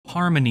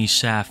Harmony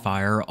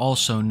Sapphire,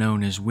 also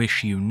known as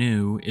Wish You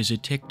Knew, is a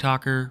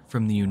TikToker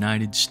from the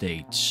United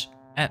States.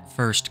 At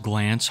first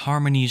glance,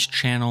 Harmony's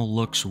channel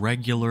looks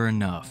regular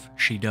enough.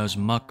 She does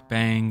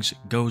mukbangs,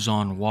 goes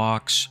on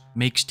walks,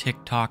 makes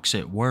TikToks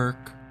at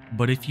work.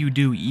 But if you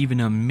do even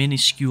a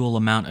minuscule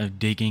amount of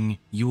digging,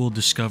 you will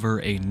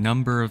discover a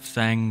number of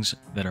things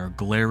that are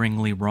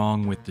glaringly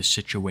wrong with the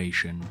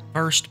situation.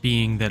 First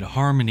being that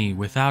Harmony,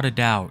 without a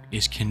doubt,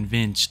 is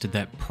convinced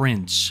that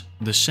Prince,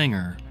 the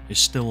singer, is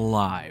still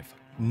alive.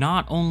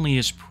 Not only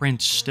is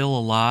Prince still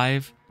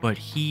alive, but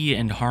he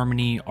and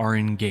Harmony are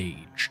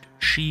engaged.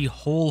 She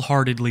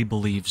wholeheartedly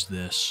believes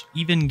this,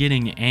 even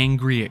getting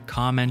angry at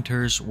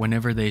commenters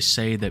whenever they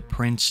say that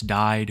Prince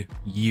died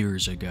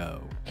years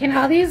ago. Can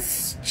all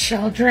these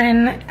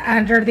children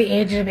under the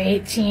age of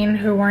 18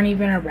 who weren't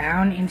even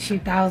around in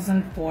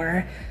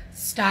 2004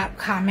 stop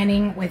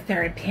commenting with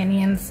their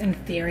opinions and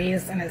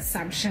theories and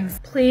assumptions?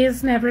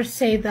 Please never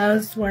say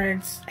those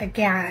words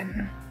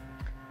again.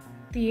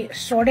 The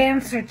short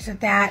answer to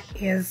that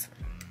is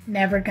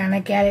never gonna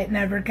get it,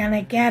 never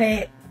gonna get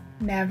it.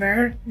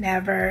 Never,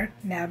 never,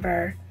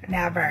 never,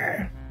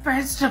 never.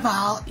 First of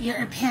all,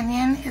 your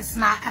opinion is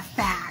not a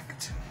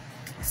fact.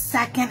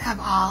 Second of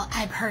all,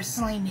 I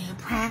personally knew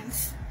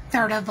Prince.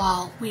 Third of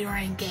all, we were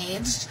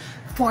engaged.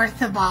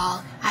 Fourth of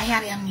all, I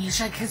had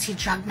amnesia because he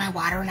drugged my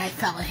water and I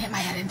fell and hit my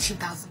head in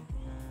 2000.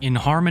 In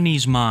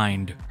Harmony's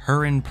mind,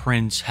 her and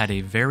Prince had a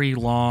very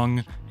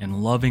long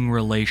and loving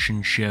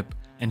relationship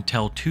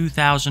until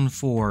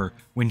 2004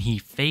 when he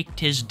faked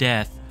his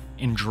death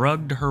and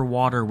drugged her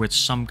water with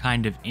some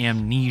kind of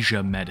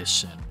amnesia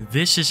medicine.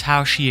 This is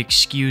how she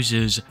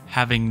excuses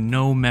having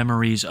no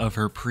memories of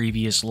her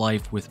previous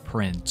life with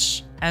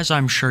Prince. As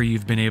I'm sure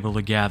you've been able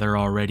to gather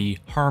already,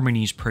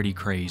 Harmony's pretty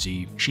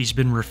crazy. She's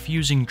been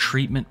refusing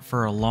treatment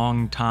for a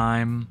long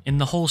time, and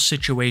the whole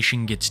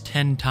situation gets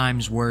 10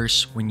 times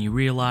worse when you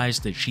realize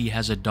that she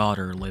has a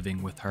daughter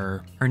living with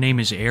her. Her name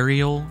is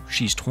Ariel,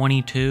 she's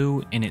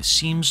 22, and it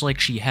seems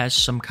like she has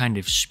some kind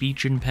of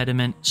speech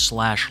impediment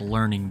 /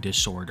 learning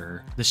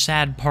disorder. The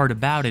sad part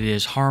about it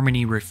is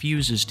Harmony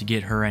refuses to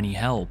get her any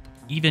help,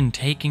 even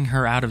taking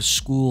her out of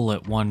school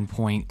at one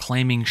point,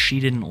 claiming she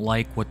didn't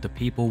like what the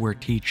people were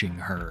teaching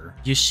her.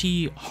 You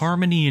see,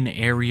 Harmony and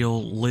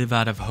Ariel live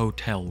out of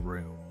hotel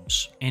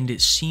rooms, and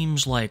it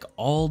seems like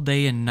all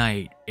day and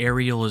night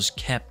Ariel is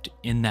kept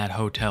in that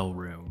hotel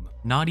room,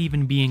 not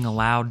even being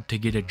allowed to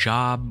get a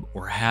job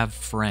or have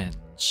friends.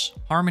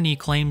 Harmony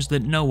claims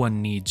that no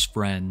one needs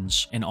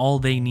friends, and all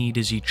they need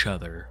is each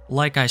other.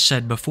 Like I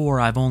said before,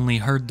 I've only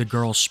heard the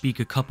girl speak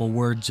a couple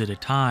words at a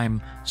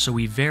time, so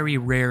we very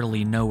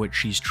rarely know what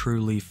she's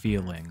truly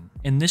feeling.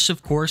 And this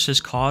of course has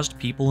caused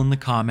people in the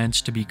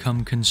comments to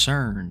become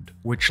concerned,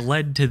 which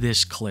led to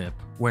this clip,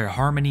 where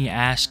Harmony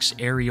asks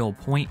Ariel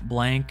point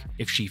blank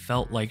if she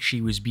felt like she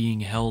was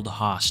being held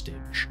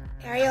hostage.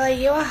 Ariel, are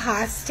you a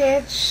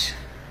hostage?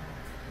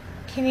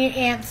 Can you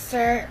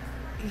answer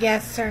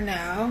yes or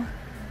no?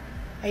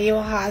 Are you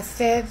a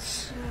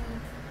hostage?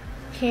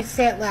 Can you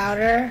say it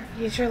louder?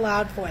 Use your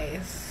loud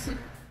voice.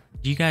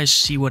 Do you guys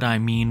see what I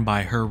mean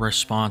by her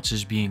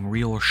responses being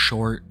real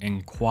short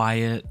and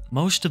quiet?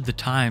 Most of the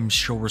times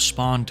she'll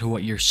respond to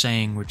what you're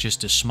saying with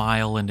just a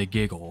smile and a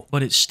giggle,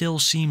 but it still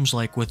seems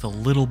like with a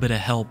little bit of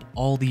help,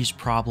 all these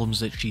problems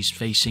that she's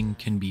facing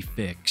can be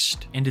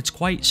fixed. And it's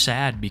quite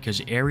sad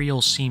because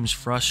Ariel seems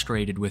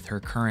frustrated with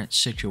her current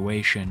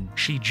situation.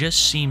 She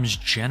just seems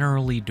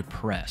generally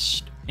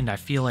depressed. And I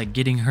feel like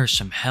getting her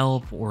some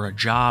help or a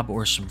job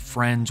or some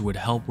friends would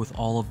help with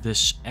all of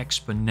this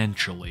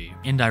exponentially.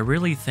 And I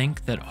really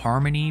think that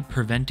Harmony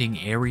preventing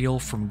Ariel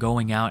from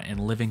going out and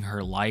living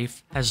her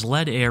life has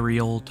led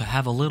Ariel to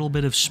have a little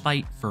bit of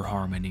spite for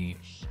Harmony.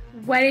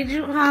 What did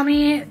you call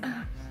me?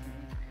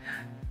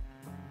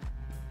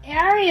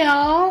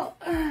 Ariel?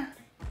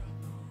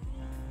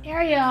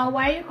 Ariel,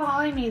 why are you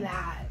calling me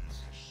that?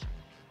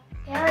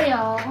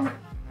 Ariel?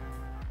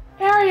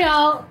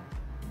 Ariel?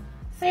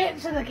 Say it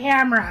to the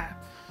camera.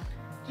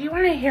 Do you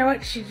want to hear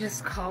what she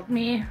just called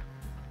me?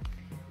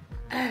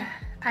 I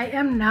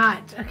am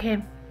not,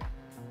 okay?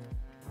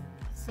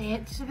 Say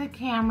it to the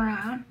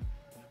camera.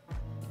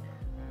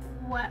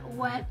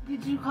 What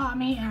did you call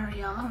me,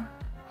 Ariel?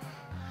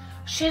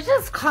 She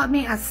just called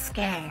me a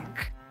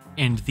skank.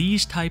 And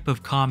these type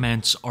of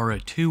comments are a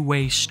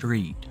two-way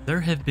street.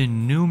 There have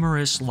been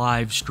numerous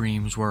live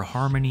streams where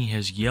Harmony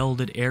has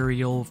yelled at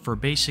Ariel for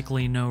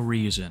basically no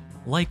reason.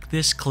 Like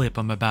this clip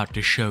I'm about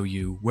to show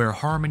you, where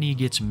Harmony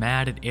gets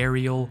mad at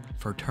Ariel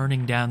for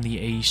turning down the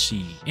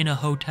AC in a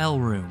hotel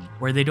room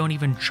where they don't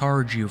even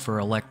charge you for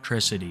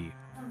electricity.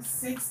 I'm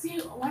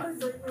 60? What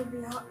is it?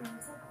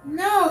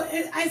 No,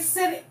 I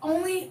said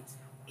only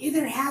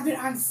either have it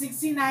on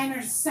 69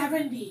 or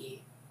 70.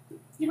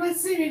 You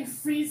must have been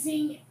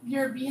freezing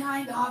your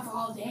behind off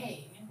all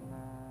day.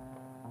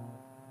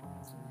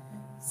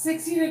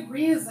 60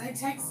 degrees, I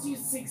text you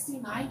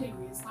 69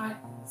 degrees, not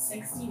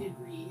 60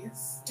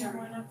 degrees. It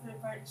went up there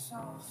by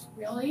itself.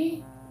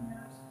 Really?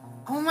 Yeah.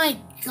 Oh my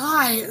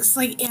god, it's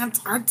like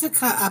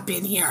Antarctica up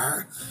in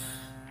here.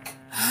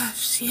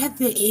 She had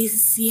the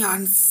AC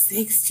on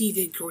 60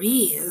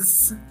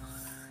 degrees.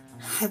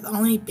 I've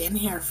only been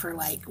here for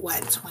like,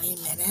 what, 20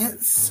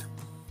 minutes?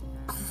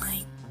 Oh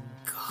my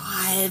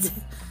god.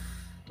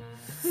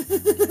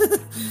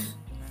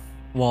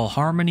 While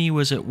Harmony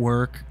was at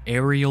work,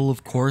 Ariel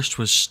of course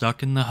was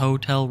stuck in the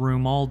hotel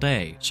room all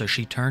day, so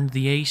she turned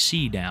the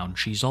AC down.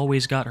 She's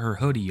always got her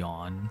hoodie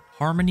on.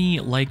 Harmony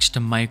likes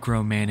to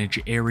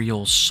micromanage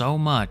Ariel so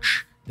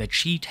much that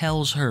she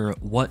tells her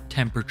what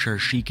temperature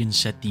she can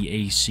set the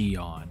AC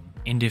on.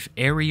 And if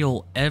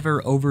Ariel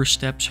ever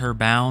oversteps her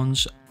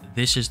bounds,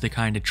 this is the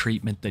kind of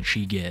treatment that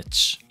she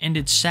gets. And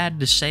it's sad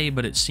to say,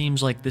 but it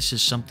seems like this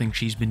is something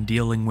she's been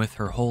dealing with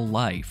her whole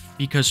life.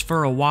 Because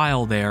for a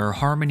while there,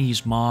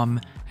 Harmony's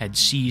mom had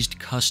seized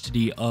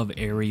custody of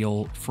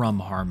Ariel from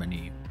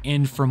Harmony.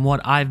 And from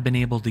what I've been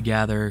able to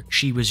gather,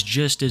 she was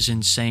just as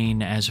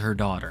insane as her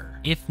daughter.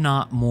 If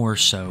not more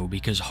so,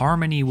 because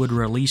Harmony would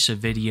release a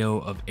video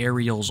of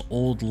Ariel's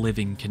old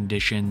living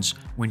conditions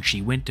when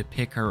she went to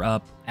pick her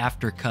up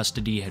after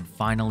custody had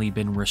finally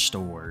been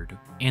restored.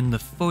 And the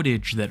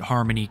footage that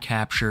Harmony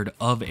captured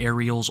of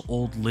Ariel's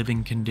old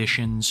living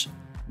conditions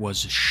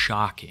was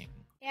shocking.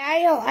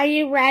 Ariel, are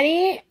you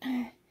ready?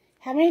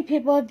 How many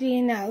people do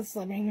you know's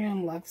living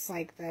room looks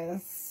like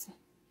this?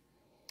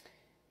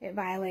 It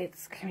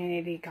violates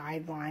community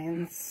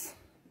guidelines.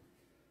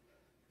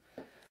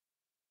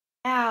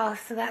 Wow,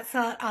 so that's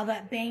all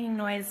that banging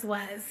noise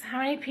was. How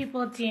many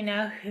people do you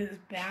know whose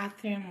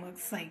bathroom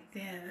looks like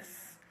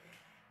this?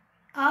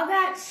 All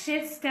that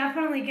shit's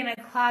definitely gonna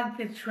clog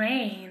the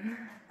drain.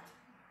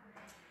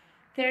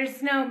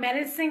 There's no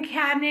medicine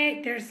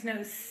cabinet, there's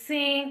no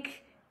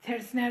sink,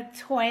 there's no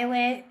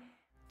toilet.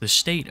 The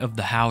state of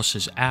the house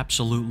is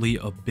absolutely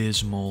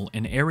abysmal,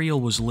 and Ariel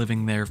was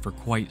living there for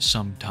quite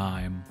some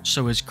time.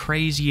 So as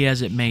crazy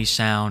as it may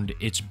sound,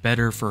 it's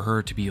better for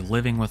her to be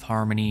living with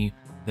Harmony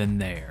than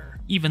there.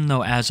 Even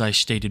though, as I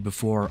stated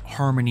before,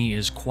 Harmony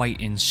is quite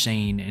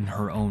insane in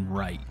her own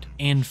right.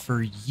 And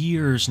for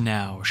years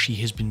now, she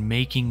has been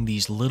making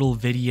these little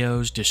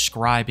videos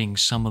describing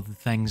some of the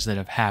things that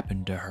have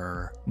happened to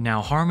her.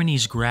 Now,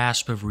 Harmony's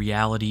grasp of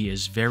reality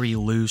is very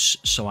loose,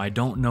 so I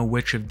don't know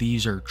which of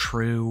these are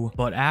true,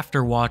 but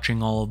after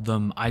watching all of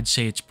them, I'd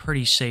say it's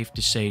pretty safe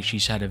to say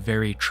she's had a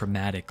very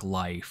traumatic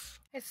life.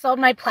 I sold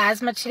my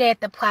plasma today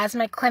at the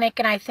plasma clinic,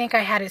 and I think I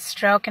had a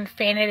stroke and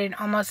fainted and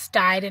almost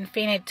died and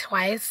fainted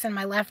twice, and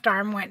my left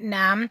arm went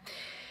numb,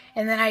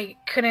 and then I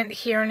couldn't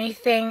hear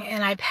anything,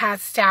 and I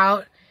passed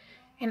out,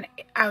 and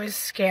I was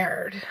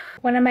scared.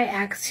 One of my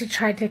ex who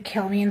tried to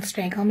kill me and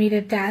strangle me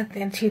to death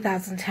in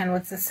 2010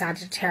 was a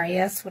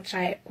Sagittarius, which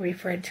I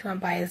referred to him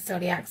by his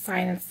zodiac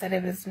sign instead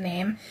of his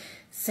name,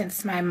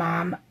 since my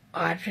mom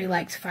Audrey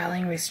likes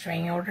filing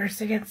restraining orders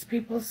against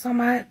people so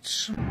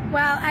much.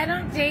 Well, I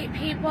don't date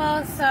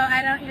people, so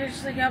I don't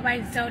usually go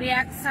by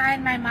zodiac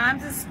sign. My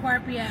mom's a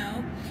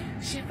Scorpio.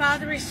 She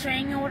filed a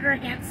restraining order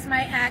against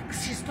my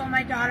ex. She stole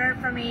my daughter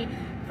from me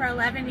for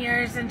 11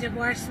 years and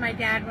divorced my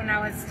dad when I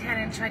was 10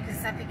 and tried to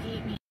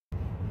suffocate me.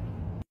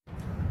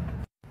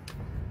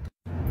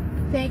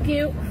 Thank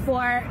you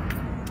for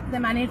the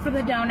money for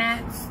the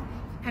donuts.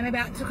 I'm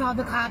about to call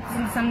the cops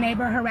and some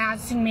neighbor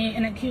harassing me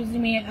and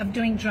accusing me of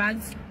doing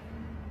drugs.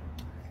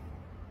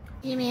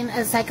 You mean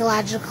a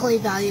psychological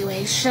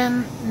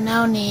evaluation?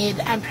 No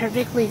need. I'm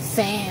perfectly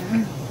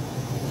sane.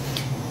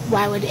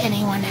 Why would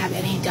anyone have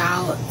any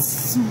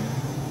doubts?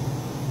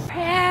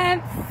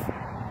 Prince,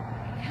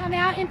 come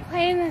out and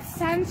play in the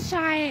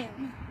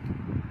sunshine.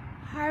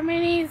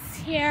 Harmony's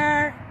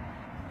here.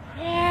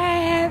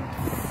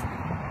 Prince,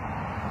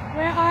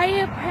 where are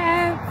you,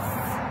 Prince?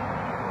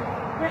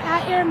 We're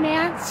at your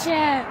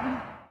mansion.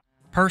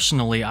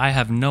 Personally, I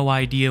have no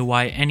idea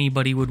why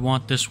anybody would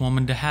want this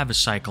woman to have a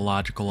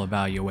psychological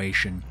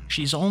evaluation.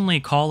 She's only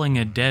calling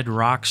a dead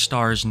rock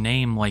star's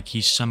name like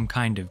he's some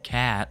kind of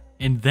cat,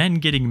 and then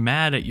getting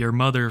mad at your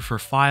mother for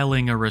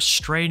filing a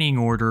restraining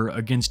order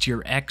against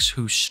your ex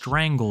who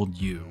strangled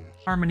you.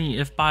 Harmony,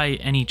 if by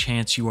any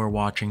chance you are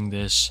watching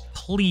this,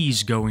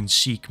 please go and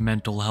seek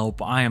mental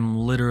help. I am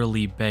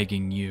literally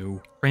begging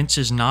you. Prince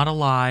is not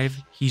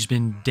alive, he's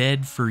been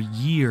dead for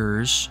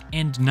years,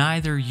 and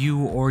neither you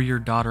or your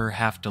daughter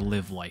have to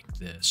live like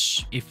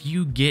this. If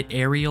you get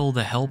Ariel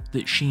the help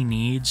that she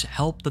needs,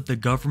 help that the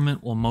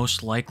government will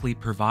most likely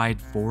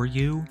provide for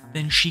you,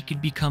 then she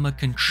could become a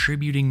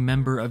contributing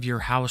member of your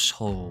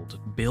household.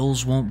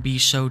 Bills won't be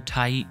so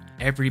tight,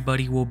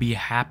 everybody will be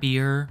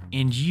happier,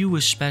 and you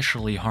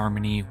especially,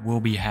 Harmony, will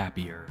be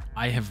happier.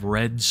 I have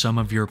read some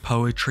of your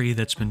poetry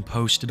that's been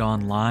posted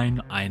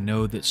online. I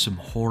know that some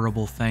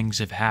horrible things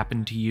have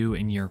happened to you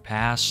in your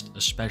past,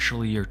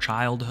 especially your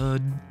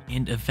childhood,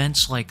 and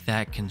events like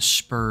that can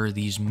spur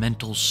these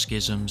mental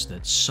schisms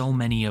that so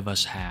many of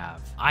us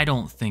have. I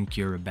don't think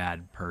you're a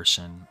bad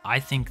person.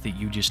 I think that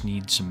you just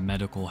need some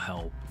medical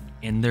help,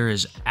 and there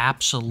is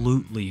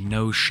absolutely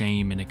no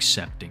shame in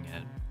accepting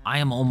it. I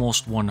am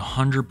almost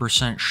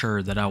 100%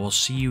 sure that I will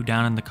see you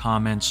down in the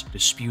comments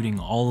disputing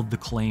all of the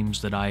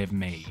claims that I have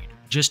made.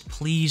 Just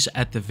please,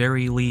 at the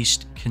very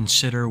least,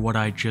 consider what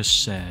I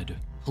just said.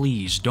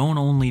 please don't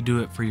only do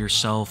it for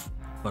yourself,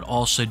 but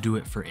also do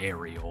it for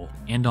Ariel.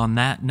 And on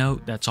that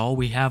note, that's all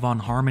we have on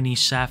Harmony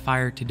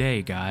Sapphire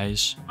today,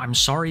 guys. I'm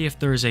sorry if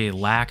there's a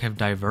lack of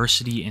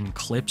diversity in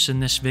clips in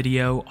this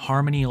video.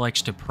 Harmony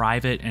likes to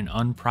private and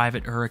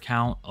unprivate her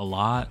account a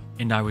lot,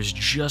 and I was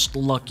just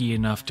lucky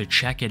enough to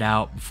check it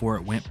out before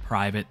it went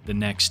private the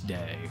next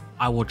day.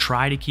 I will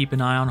try to keep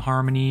an eye on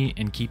Harmony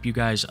and keep you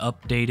guys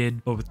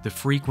updated, but with the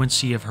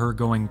frequency of her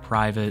going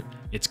private,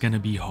 it's gonna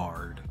be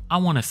hard. I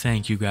want to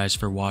thank you guys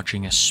for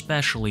watching,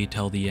 especially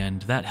till the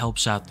end. That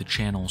helps out the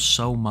channel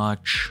so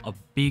much. A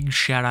big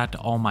shout out to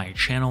all my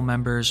channel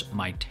members,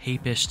 my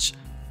tapists.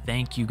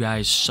 Thank you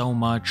guys so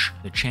much.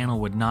 The channel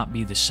would not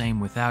be the same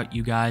without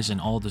you guys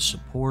and all the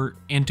support.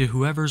 And to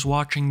whoever's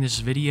watching this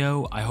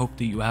video, I hope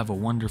that you have a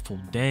wonderful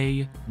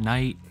day,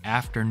 night,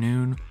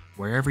 afternoon,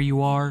 wherever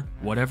you are,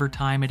 whatever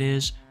time it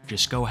is,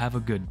 just go have a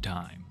good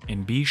time.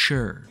 And be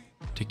sure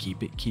to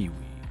keep it Kiwi.